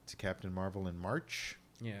Captain Marvel in March.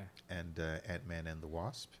 Yeah. And Ant-Man and the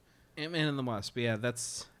Wasp. Ant-Man and the Wasp. Yeah,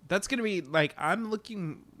 that's gonna be like, I'm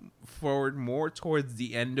looking forward more towards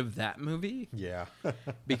the end of that movie. Yeah.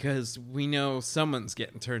 Because we know someone's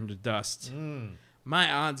getting turned to dust.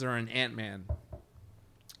 My odds are on Ant-Man.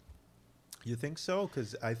 You think so?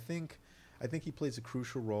 Because I think he plays a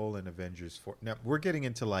crucial role in Avengers 4. Now we're getting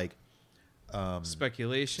into like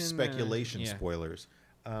speculation spoilers.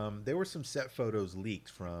 There were some set photos leaked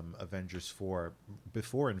from Avengers 4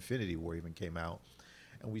 before Infinity War even came out,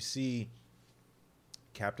 and we see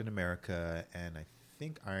Captain America and I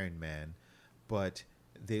think Iron Man, but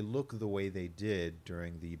they look the way they did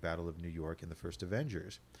during the Battle of New York in the first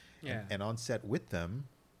Avengers. Yeah. And on set with them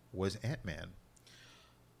was Ant-Man.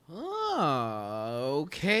 Oh,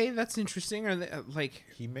 okay, that's interesting. Are they like,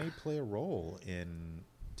 he may play a role in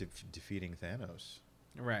defeating Thanos?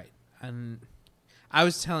 Right. And I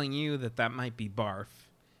was telling you that might be BARF,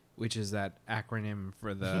 which is that acronym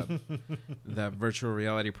for the the virtual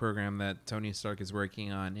reality program that Tony Stark is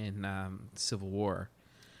working on in Civil War.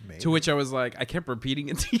 Maybe. To which I was like, I kept repeating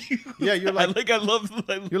it to you. Yeah, you're like, I love.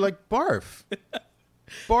 You're like, barf,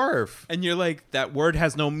 barf, and you're like, that word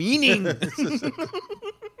has no meaning.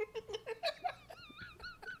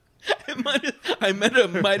 I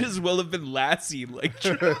might as well have been Lassie. Like,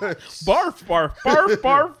 barf, barf, barf,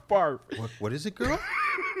 barf, barf. What is it, girl?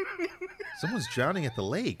 Someone's drowning at the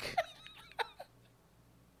lake.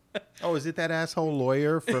 Oh, is it that asshole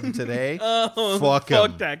lawyer from today? Oh, fuck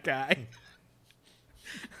that guy.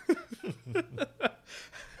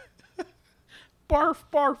 Barf,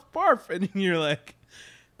 barf, barf. And you're like,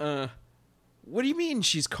 what do you mean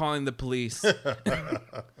she's calling the police?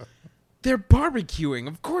 They're barbecuing.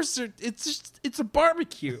 Of course, it's a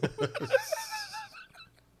barbecue.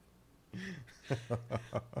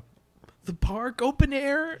 The park, open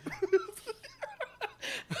air.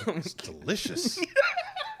 It's delicious.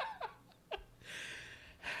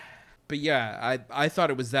 But yeah, I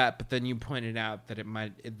thought it was that, but then you pointed out that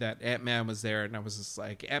that Ant-Man was there, and I was just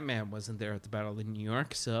like, Ant-Man wasn't there at the Battle of New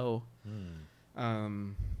York, so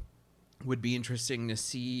would be interesting to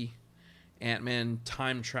see Ant-Man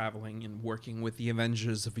time traveling and working with the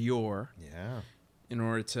Avengers of yore. Yeah. In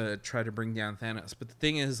order to try to bring down Thanos. But the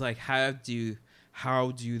thing is, like, how do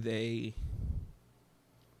they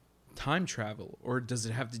time travel? Or does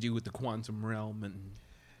it have to do with the quantum realm? And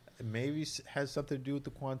maybe has something to do with the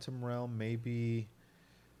quantum realm. Maybe,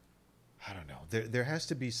 I don't know. There has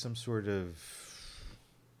to be some sort of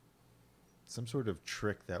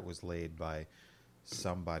trick that was laid by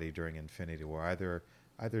somebody during Infinity War. Either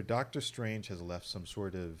Doctor Strange has left some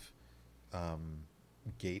sort of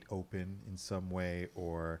gate open in some way,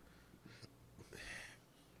 or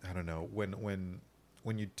I don't know. When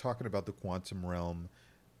you're talking about the quantum realm,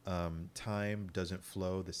 time doesn't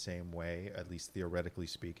flow the same way, at least theoretically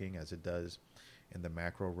speaking, as it does in the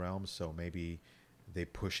macro realm. So maybe they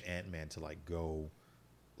push Ant-Man to like go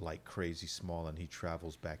like crazy small, and he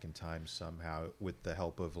travels back in time somehow with the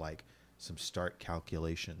help of like some start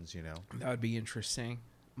calculations. You know, that would be interesting.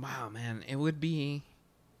 Wow, man, it would be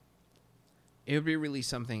really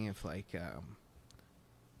something if like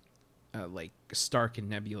Stark and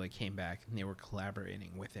Nebula came back and they were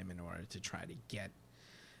collaborating with him in order to try to get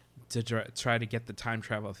the time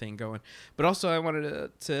travel thing going. But also I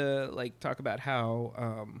wanted to like talk about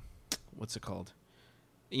how what's it called?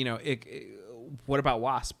 You know, what about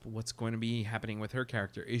Wasp? What's going to be happening with her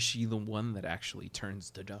character? Is she the one that actually turns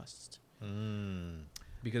to dust?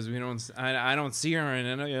 Because I don't see her in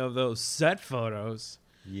any of those set photos.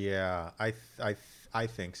 Yeah, I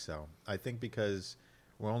think so. I think because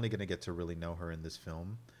we're only going to get to really know her in this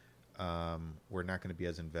film. We're not going to be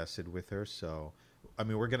as invested with her. So, I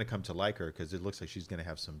mean, we're going to come to like her because it looks like she's going to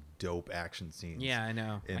have some dope action scenes. Yeah, I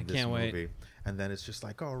know. In I this can't movie. wait. And then it's just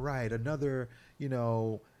like, all right, another,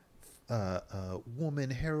 woman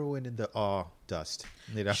heroine in the dust.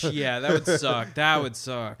 You know? Yeah, that would suck. That would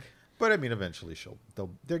suck. But I mean, eventually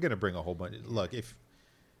they're going to bring a whole bunch. Look, if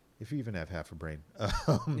you even have half a brain, of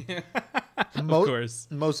course,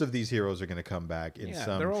 most of these heroes are going to come back in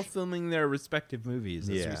some. They're all filming their respective movies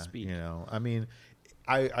as we speak. You know, I mean,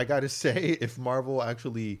 I got to say, if Marvel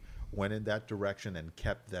actually went in that direction and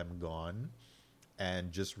kept them gone,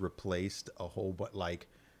 and just replaced a whole but like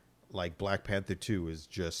Black Panther 2 is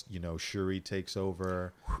just Shuri takes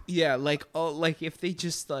over. Yeah, like if they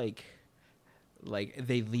just like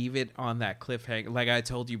they leave it on that cliffhanger, like I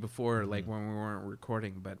told you before, like when we weren't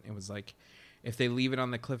recording, but it was like if they leave it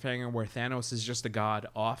on the cliffhanger where Thanos is just a god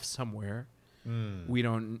off somewhere, we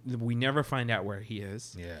never find out where he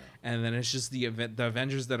is. Yeah. And then it's just the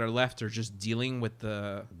Avengers that are left are just dealing with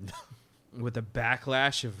the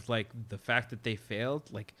backlash of like the fact that they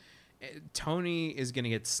failed. Like Tony is gonna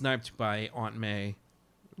get sniped by Aunt May.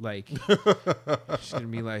 Like she's gonna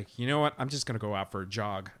be like, you know what? I'm just gonna go out for a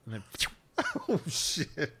jog, and then Oh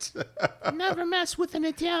shit! never mess with an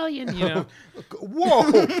Italian. You know? Whoa!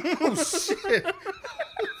 Oh shit!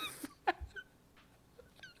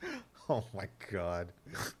 Oh my god!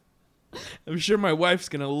 I'm sure my wife's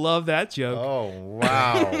gonna love that joke. Oh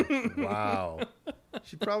wow! Wow!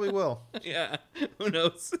 She probably will. Yeah, who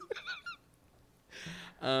knows?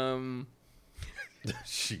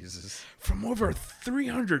 Jesus! From over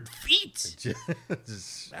 300 feet.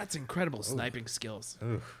 Just, That's incredible sniping skills.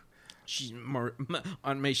 oof.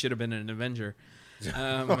 Aunt May should have been an Avenger.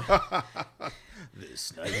 The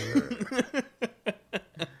sniper.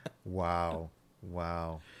 Wow.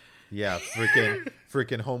 Wow. Yeah,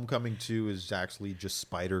 freaking Homecoming 2 is actually just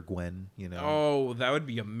Spider-Gwen, you know? Oh, that would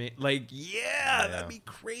be that'd be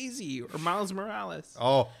crazy. Or Miles Morales.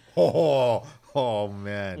 Oh,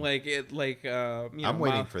 man. You know, I'm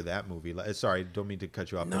waiting for that movie. Sorry, don't mean to cut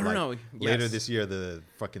you off. No, but no. Later Yes. this year, the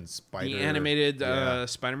fucking Spider... The animated Yeah.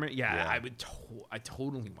 Spider-Man. Yeah, Yeah. I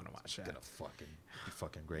totally want to watch that. Gonna be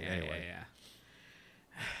fucking great. Yeah, Anyway. yeah.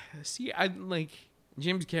 See, I like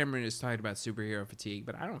James Cameron is talking about superhero fatigue,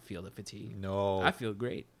 but I don't feel the fatigue. No. I feel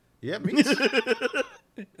great. Yeah, me too.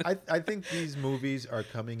 I think these movies are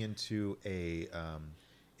coming into a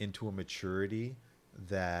maturity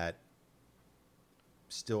that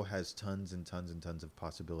still has tons and tons and tons of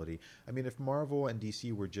possibility. I mean, if Marvel and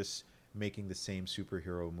DC were just making the same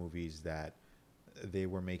superhero movies that they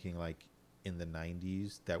were making like in the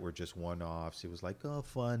 90s that were just one-offs, it was like, oh,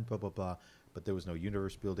 fun, blah, blah, blah. But there was no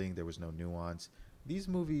universe building. There was no nuance. These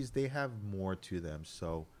movies, they have more to them.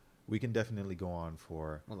 So we can definitely go on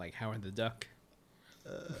for... Well, like Howard the Duck.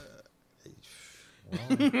 Well,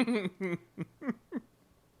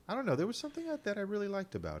 I don't know. There was something that I really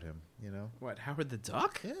liked about him, you know? What, Howard the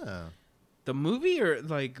Duck? Yeah. The movie or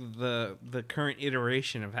like the current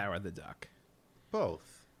iteration of Howard the Duck?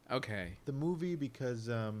 Both. Okay. The movie because...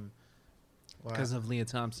 Because of Leah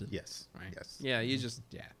Thompson. Yes. Right. Yes. Yeah, you just...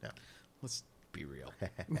 Yeah. Yeah. Let's be real.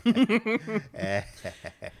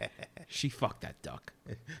 She fucked that duck.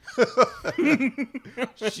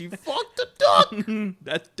 She fucked the duck!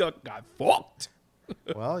 That duck got fucked.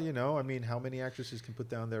 Well, you know, I mean, how many actresses can put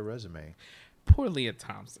down their resume? Poor Leah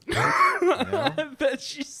Thompson. You know? I bet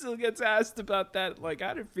she still gets asked about that. Like,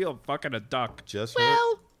 I didn't feel fucking a duck. Just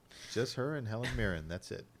her and Helen Mirren.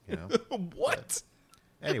 That's it, you know? What?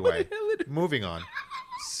 Anyway, moving on.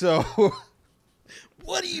 So...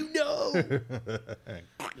 What do you know?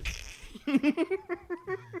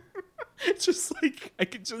 It's just like I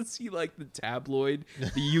could just see like the tabloid,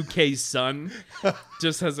 the UK Sun,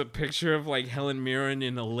 just has a picture of like Helen Mirren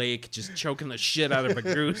in a lake, just choking the shit out of a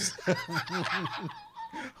goose.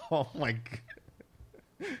 Oh my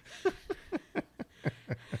god!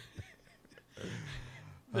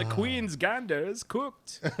 The Queen's gander is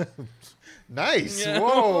cooked. Nice. Yeah.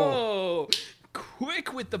 Whoa.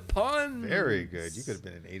 Quick with the puns. Very good. You could have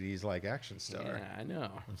been an 80s like action star. Yeah, I know.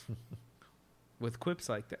 With quips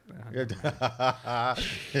like that.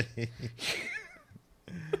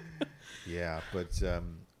 Yeah, but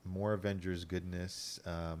more Avengers goodness.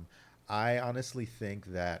 I honestly think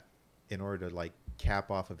that in order to like cap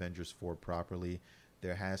off Avengers 4 properly,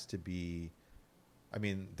 there has to be... I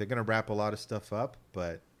mean, they're going to wrap a lot of stuff up,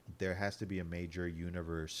 but there has to be a major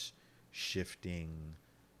universe shifting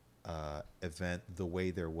event the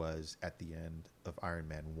way there was at the end of Iron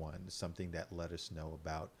Man 1. Something that let us know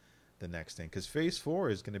about the next thing. Because Phase 4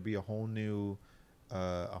 is going to be a whole new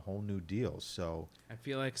deal. So I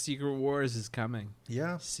feel like Secret Wars is coming.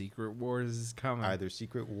 yeah, Secret Wars is coming. either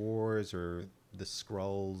Secret Wars or the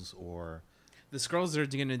Skrulls or... The Skrulls are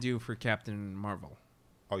going to do for Captain Marvel.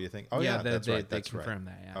 Oh, you think? Oh, yeah, that's right. They That's confirmed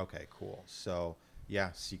right. that, yeah. Okay, cool. So,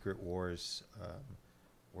 yeah, Secret Wars,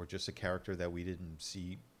 or just a character that we didn't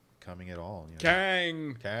see coming at all. You know?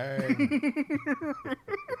 Kang! Kang.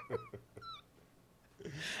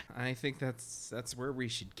 I think that's where we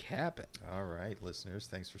should cap it. All right, listeners,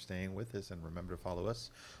 thanks for staying with us. And remember to follow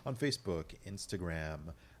us on Facebook,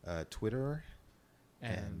 Instagram, Twitter,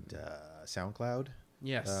 and SoundCloud.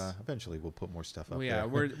 Yes. Eventually, we'll put more stuff up Well, yeah,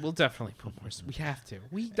 there. we'll definitely put more. We have to.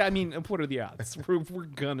 I mean, what are the odds? We're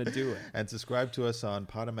gonna do it. And subscribe to us on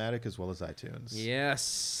Podomatic as well as iTunes.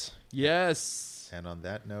 Yes. Yes. And on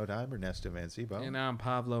that note, I'm Ernesto Mancibo. And I'm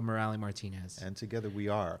Pablo Morales Martinez. And together we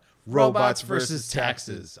are Robots versus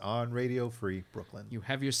Taxes on Radio Free Brooklyn. You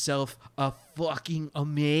have yourself a fucking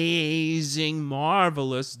amazing,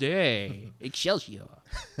 marvelous day. Excelsior.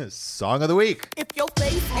 Song of the week. If your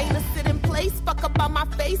face ain't a sitting place, fuck up on my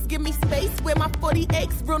face, give me space where my footy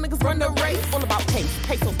aches. Real niggas run the race. All about pace,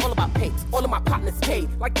 pesos, all about pace. All of my partners paid,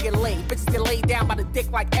 like to get laid. Bitches get laid down by the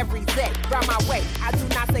dick like every day. Round my way, I do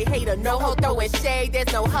not say hater, no ho throwing shade.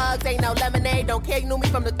 There's no hugs, ain't no lemonade. Don't care, you knew me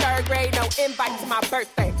from the 3rd grade. No invite to my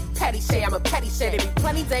birthday. Petty shade, I'm a petty shade. There be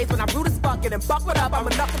plenty days when I'm rude as fuck and buckled up. I'm a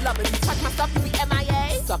knuckle up. If you touch my stuff, you be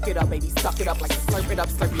MIA. Suck it up, baby, suck it up like a slurp it up,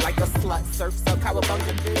 slurp you like a slut. Surf, cowabunga,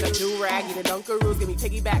 in a do-rag, eat a Dunkaroos, give me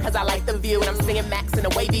piggyback, cause I like the view, and I'm singing Max in a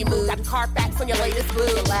wavy mood. Got Carfax on your latest blue,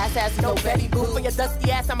 your last ass, no Betty Boo. For your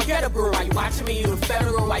dusty ass, I'ma get a brew. While you watching me, you in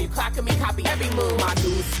federal, while you clocking me, copy every move. My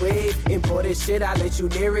new suede, imported shit, I let you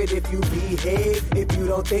near it if you behave. If you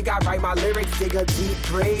don't think I write my lyrics, dig a deep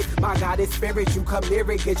grave. My God is spirit, you come near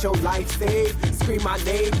it, get your life saved. Scream my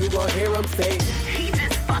name, you gon' hear him say, he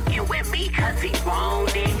just fucking with me cause he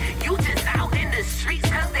want it. You just out in the streets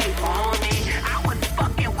cause they want it. I was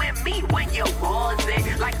fucking with me when you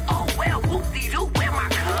wasn't. Like, oh well, whoop-de-doo, where my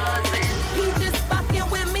cousin? He just fucking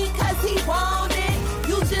with me cause he want it.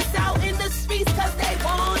 You just out in the streets cause they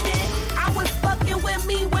want it. I was fucking with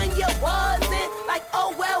me when you wasn't. Like,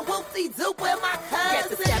 oh well, whoop-de-doo, where my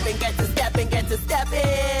cousin? Get to stepping, get to stepping, get to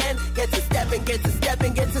stepping. Get to stepping, get to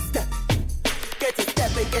stepping, get to stepping. Get to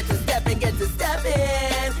stepping, get to stepping, get to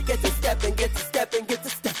stepping. Get to stepping, get to stepping, get to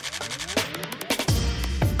stepping.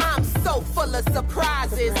 I'm so full of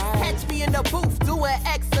surprises. Catch me in the booth doing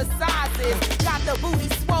exercises. Got the booty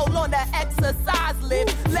swole on the exercise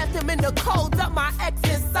lift. Left him in the cold, up my ex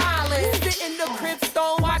in silence. Sit in the crib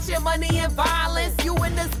stone, watching Money and Violence. You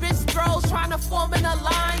and this bitch Stroll trying to form an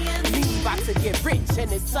alliance. Me about to get rich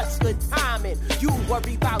and it's such good timing. You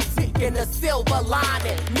worry about dick and a silver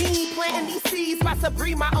lining. Me planting these seeds, about to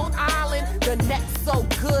breed my own island. The neck's so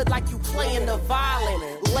good like you playing the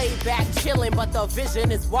violin. Lay back chilling but the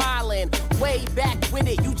vision is wildin'. Way back with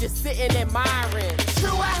it, you just sitting admiring.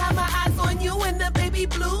 True, I have my eyes on you in the baby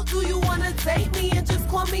blue. Do you wanna date me and just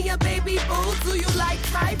call me a baby boo? Do you like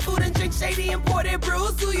Thai food and drink shady imported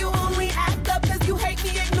brews? Do you only act up cause you hate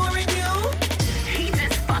me ignoring you? He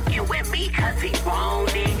just fucking with me cause he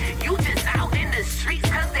want it. You just out in the streets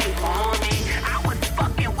cause they want it. I was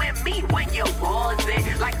fucking with me when you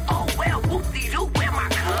wasn't. Like, oh well, whoop-de-doo, where my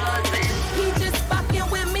cousin? He just fucking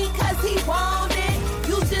with me cause he want it.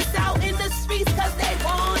 You just out in the streets cause they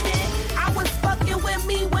want it. I was fucking with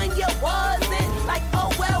me when you wasn't. Like,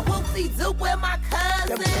 oh well, whoop-de-doo, where my cousin?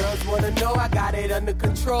 them girls wanna know I got it under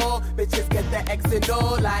control. Bitches get the X and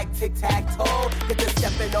O like tic-tac-toe. Get to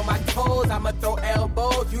stepping on my toes, I'ma throw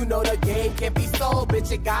elbows. You know the game can't be sold,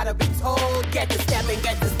 bitch, it gotta be told. Get to stepping,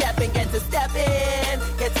 get to stepping, get to stepping.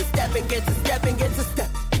 Get to stepping, get to stepping, get to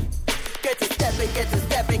stepping. Get to stepping, get to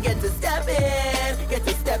stepping, get to stepping. Get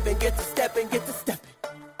to stepping, get to stepping, get to stepping.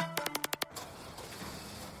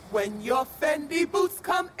 When your Fendi boots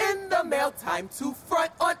come in the mail, time to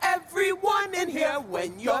front on everyone in here.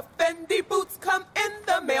 When your Fendi boots come in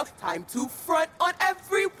the mail, time to front on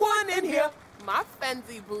everyone in here. My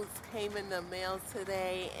Fendi boots came in the mail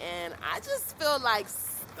today, and I just feel like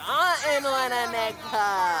stunting on a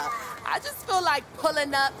nigga. I just feel like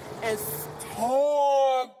pulling up and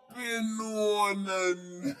Hopping on a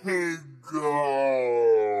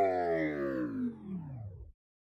nigga.